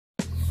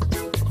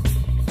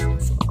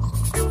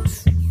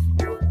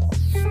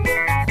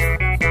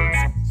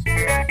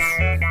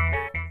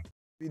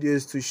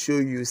Videos to show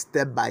you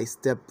step by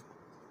step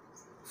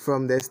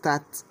from the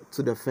start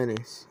to the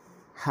finish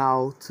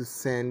how to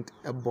send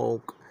a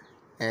bulk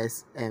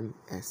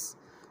SMS.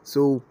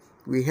 So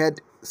we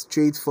head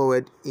straight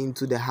forward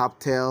into the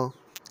Untitled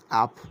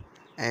app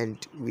and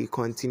we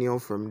continue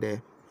from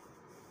there.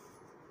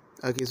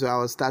 Okay, so I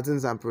was starting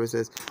some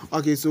process.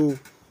 Okay, so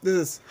this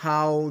is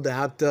how the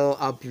Untitled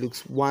app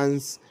looks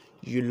once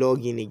you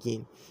log in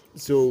again.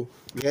 So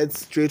we head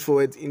straight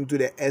forward into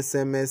the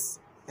SMS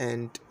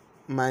and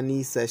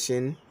Money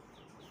session,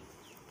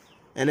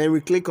 and then we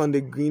click on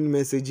the green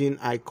messaging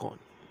icon.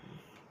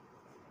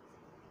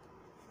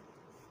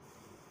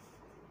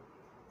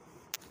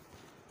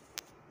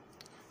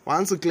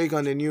 Once you click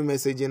on the new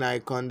messaging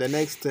icon, the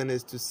next thing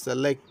is to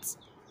select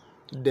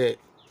the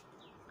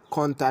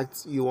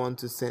contact you want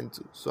to send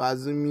to. So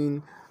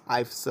assuming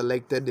I've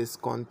selected this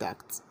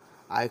contact,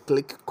 I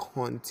click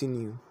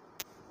continue.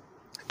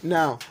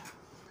 Now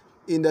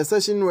in the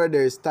session where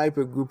there is type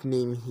a group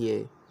name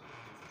here,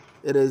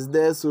 it is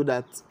there so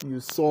that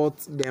you sort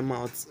them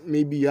out.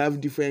 Maybe you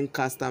have different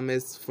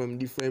customers from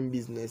different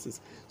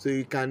businesses, so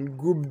you can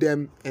group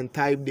them and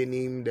type the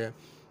name there.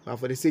 But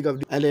for the sake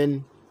of and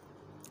then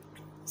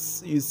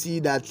you see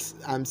that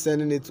I'm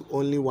sending it to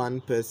only one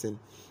person.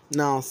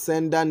 Now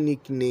sender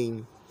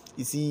nickname,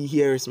 you see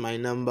here is my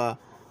number,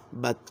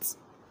 but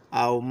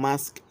I'll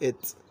mask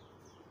it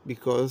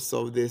because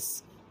of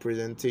this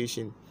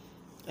presentation.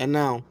 And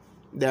now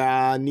there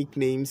are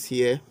nicknames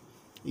here.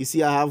 You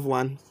see I have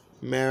one,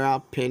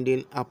 Mera,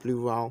 pending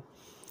approval.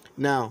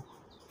 Now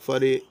for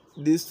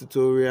this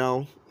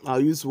tutorial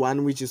I'll use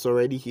one which is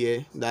already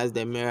here, that's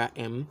the Mera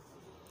M.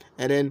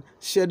 And then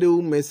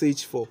schedule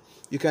message for,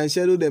 you can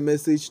schedule the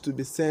message to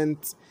be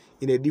sent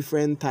in a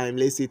different time,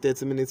 let's say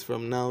 30 minutes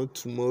from now,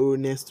 tomorrow,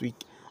 next week,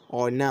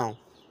 or now.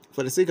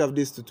 For the sake of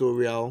this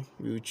tutorial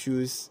we will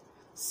choose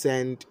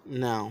send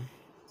now.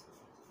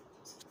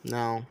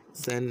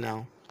 Send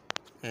now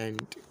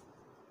and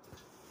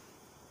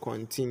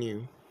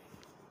continue.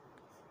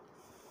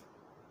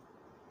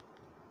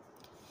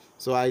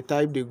 So I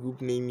type the group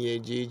name here,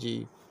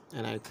 JJ,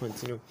 and I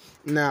continue.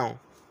 Now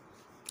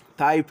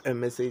type a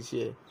message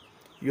here.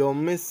 Your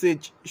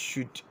message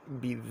should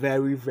be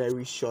very,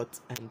 very short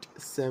and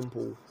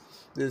simple.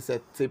 This is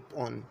a tip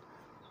on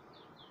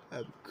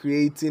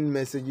creating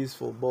messages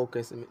for bulk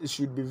SMS. It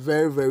should be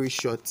very, very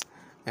short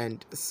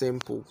and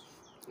simple.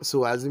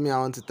 So assuming I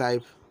want to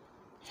type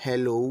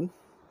hello,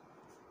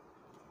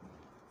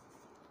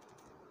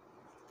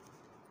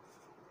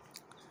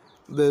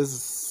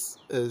 this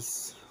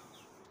is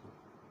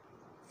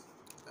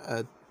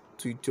a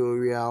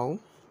tutorial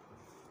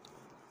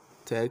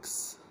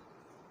text,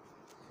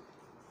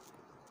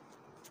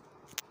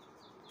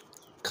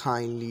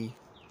 kindly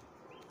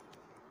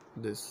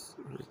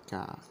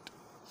disregard.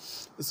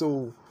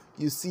 So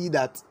you see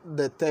that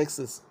the text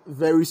is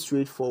very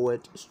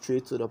straightforward,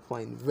 straight to the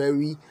point,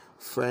 very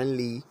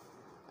friendly.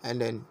 And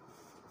then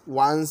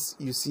once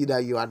you see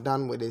that you are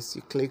done with this,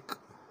 you click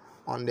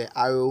on the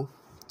arrow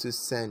to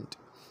send.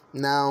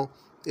 Now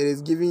it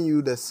is giving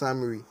you the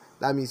summary.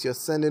 That means you're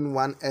sending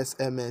one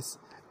SMS,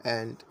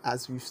 and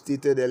as we've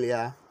stated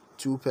earlier,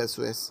 2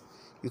 pesos.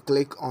 You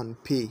click on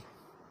pay.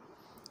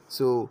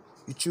 So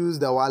you choose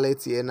the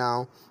wallet here.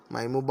 Now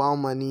my mobile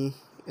money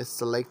is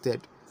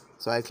selected,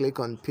 so I click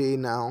on pay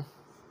now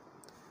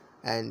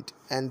and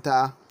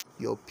enter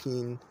your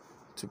PIN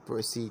to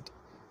proceed.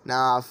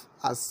 Now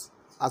as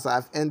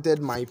I've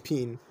entered my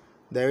PIN,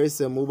 there is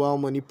a mobile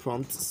money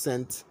prompt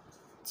sent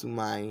to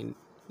my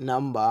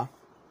number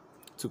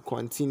to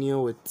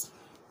continue with.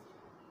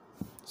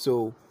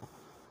 So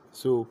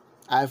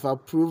I've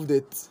approved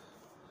it.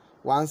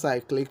 Once I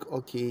click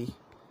OK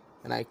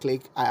and I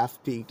click I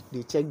have paid,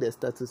 they check the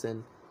status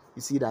and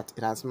you see that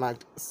it has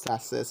marked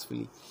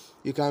successfully.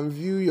 You can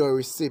view your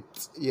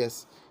receipt.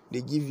 Yes, they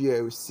give you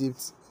a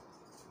receipt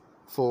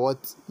for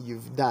what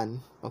you've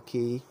done.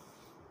 Okay,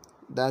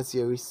 that's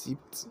your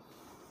receipt.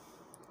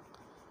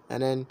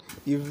 And then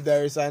if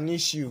there is an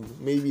issue,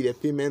 maybe the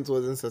payment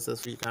wasn't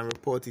successful, you can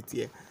report it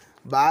here.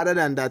 But other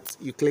than that,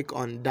 you click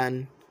on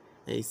done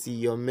and you see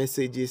your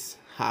messages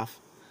have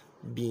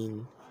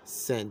been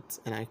sent,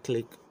 and I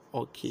click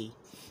OK.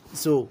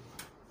 So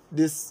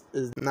this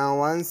is now,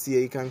 once here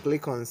you can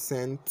click on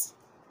send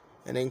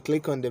and then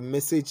click on the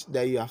message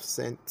that you have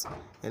sent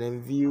and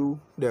then view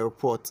the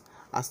report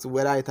as to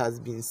whether it has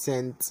been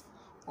sent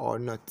or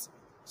not.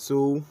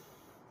 So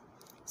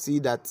see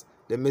that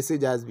the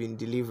message has been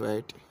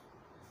delivered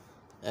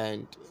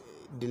and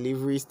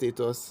delivery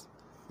status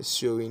is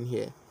showing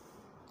here.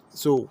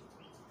 So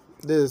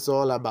this is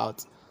all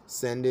about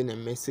sending a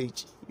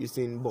message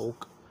using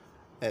bulk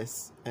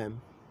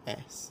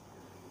SMS.